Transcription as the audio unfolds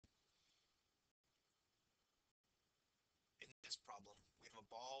this problem, we have a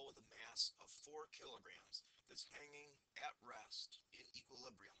ball with a mass of 4 kilograms that's hanging at rest in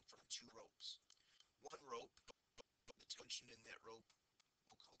equilibrium from two ropes. One rope, the tension in that rope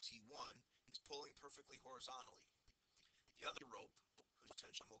we'll call T1, is pulling perfectly horizontally. The other rope, whose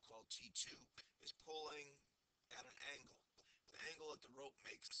tension we'll call T2, is pulling at an angle. The angle that the rope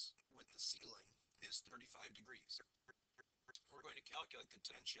makes with the ceiling is 35 degrees. We're going to calculate the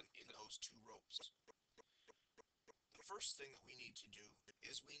tension in those two ropes. The first thing that we need to do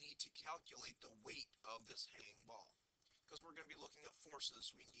is we need to calculate the weight of this hanging ball. Because we're going to be looking at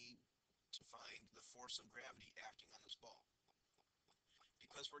forces, we need to find the force of gravity acting on this ball.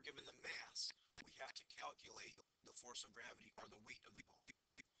 Because we're given the mass, we have to calculate the force of gravity or the weight of the ball.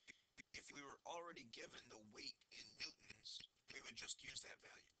 If we were already given the weight in newtons, we would just use that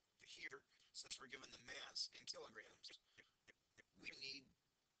value. But here, since we're given the mass in kilograms, we need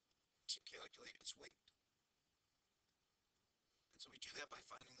to calculate its weight. And so we do that by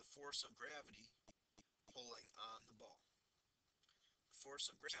finding the force of gravity pulling on the ball. The force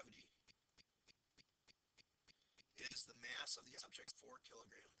of gravity is the mass of the object, 4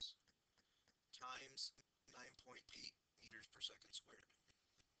 kilograms, times 9.8 meters per second squared.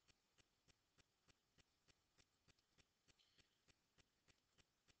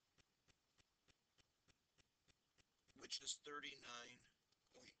 Which is 39.2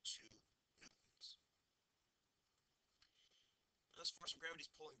 newtons. This force of gravity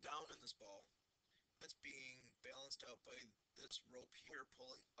is pulling down on this ball. That's being balanced out by this rope here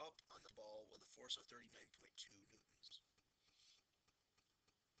pulling up on the ball with a force of 39.2 newtons.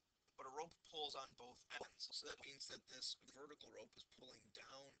 But a rope pulls on both ends, so that means that this vertical rope is pulling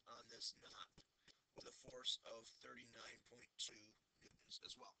down on this knot with a force of 39.2 newtons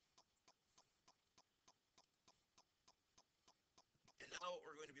as well. And now what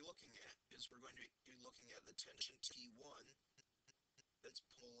we're going to be looking at is we're going to be looking at the tension T1 that's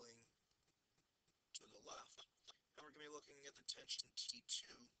pulling to the left. And we're going to be looking at the tension T2,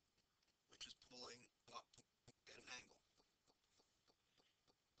 which is pulling up at an angle.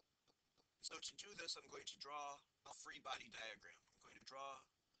 So to do this, I'm going to draw a free body diagram. I'm going to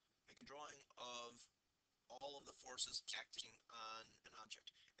make a drawing of all of the forces acting on an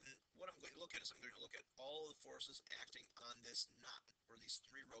object. And what I'm going to look at is I'm going to look at all of the forces acting on this knot, where these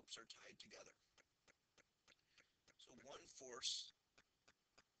three ropes are tied together. So one force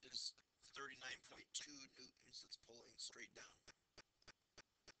is 39.2 newtons that's pulling straight down.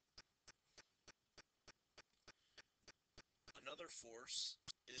 Another force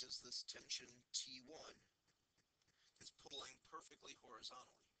is this tension T1 that's pulling perfectly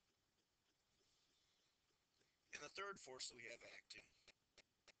horizontally. And the third force that we have acting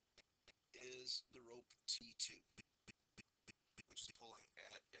is the rope T2, which is pulling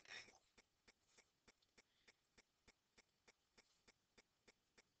at an angle.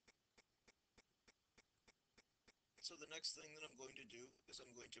 So the next thing that I'm going to do is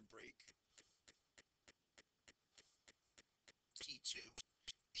I'm going to break T2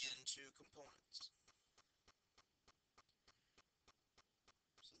 into components.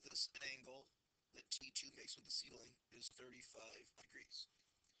 So this angle that T2 makes with the ceiling is 35 degrees.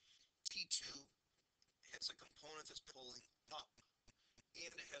 T2 has a component that's pulling up,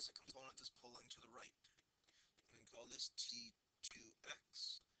 and it has a component that's pulling to the right. We can call this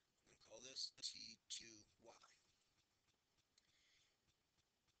T2x, we can call this T2y.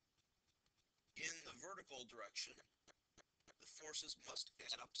 In the vertical direction, the forces must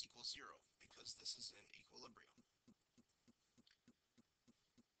add up to equal 0, because this is in equilibrium.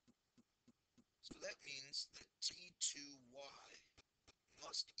 So that means that T2y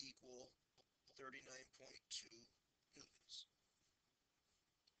must equal 39.2 newtons.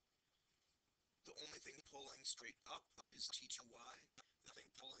 The only thing pulling straight up is T2y. The thing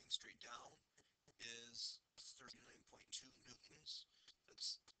pulling straight down is 39.2 newtons.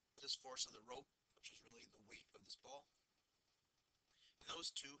 That's this force of the rope, which is really the weight of this ball. And those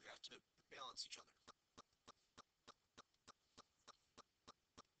two have to balance each other.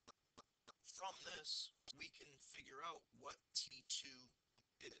 From this, we can figure out what T2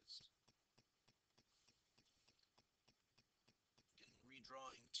 is. Again,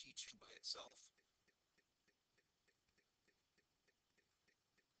 redrawing T2 by itself.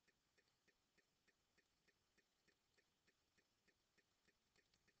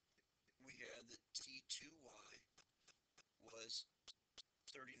 We had that T2y was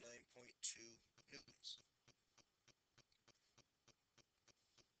 39.2 newtons.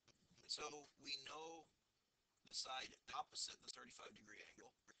 And so we know the side opposite the 35-degree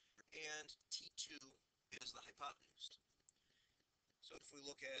angle, and T2 is the hypotenuse. So if we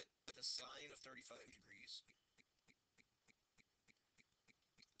look at the sine of 35 degrees,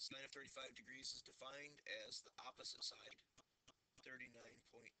 Sine of 35 degrees is defined as the opposite side,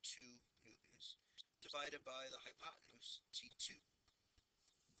 39.2 newtons, divided by the hypotenuse, T2.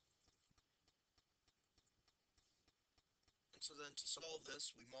 And so then to solve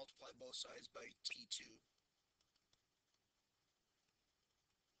this, we multiply both sides by T2.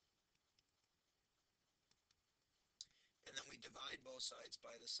 And then we divide both sides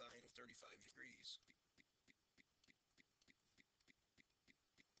by the sine of 35 degrees.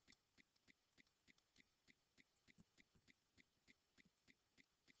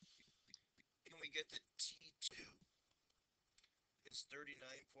 And we get that T2 is 39.2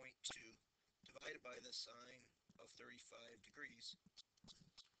 divided by the sine of 35 degrees,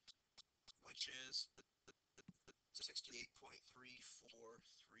 which is 68.343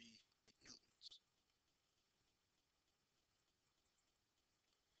 newtons.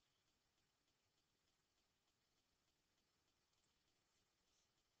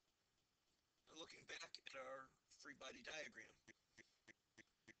 Now looking back at our free body diagram,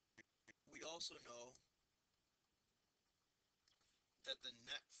 we also know that the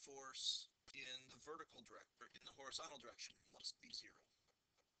net force in the horizontal direction must be zero.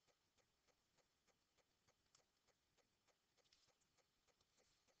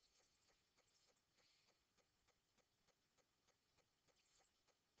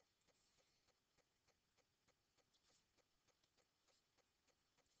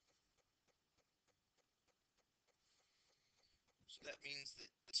 So that means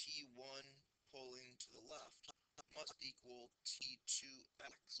that T1 pulling to the left must equal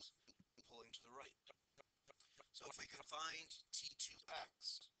T2x pulling to the right. So if we can find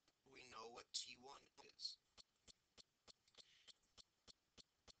T2x, we know what T1 is.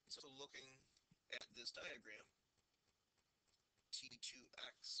 So looking at this diagram,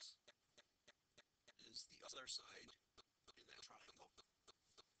 T2x is the other side in that triangle.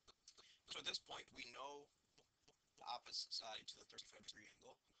 So at this point, we know the opposite side to the 35-degree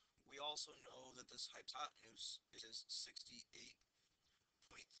angle. We also know that this hypotenuse is 68.34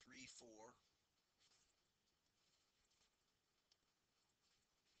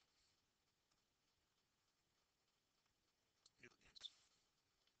 newtons.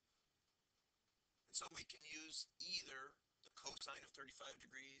 And so we can use either the cosine of 35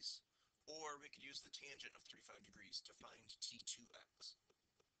 degrees or we could use the tangent of 35 degrees to find T2x.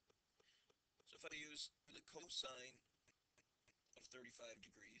 So if I use the cosine of 35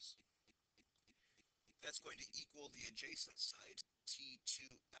 degrees, that's going to equal the adjacent side,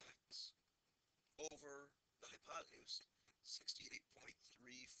 T2x, over the hypotenuse, 68.343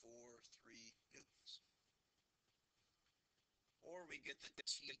 newtons. Or we get that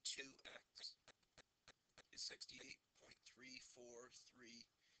T2x is 68.343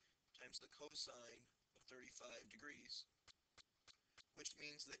 times the cosine of 35 degrees, which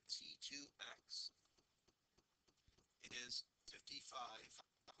means that T2x is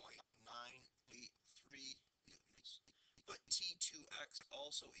 55.983 newtons. But T2x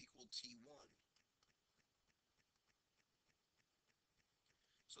also equaled T1.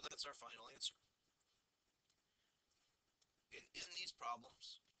 So that's our final answer. In these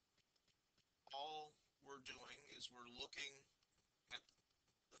problems, all we're doing is we're looking at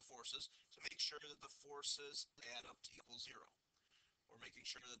the forces to make sure that the forces add up to equal zero. We're making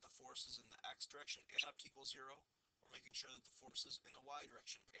sure that the forces in the x direction add up to equal zero. We're making sure that the forces in the y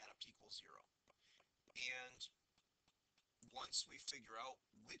direction add up to equal zero. And once we figure out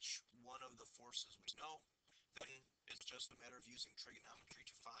which one of the forces we know, then it's just a matter of using trigonometry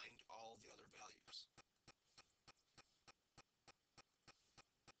to find all the other values.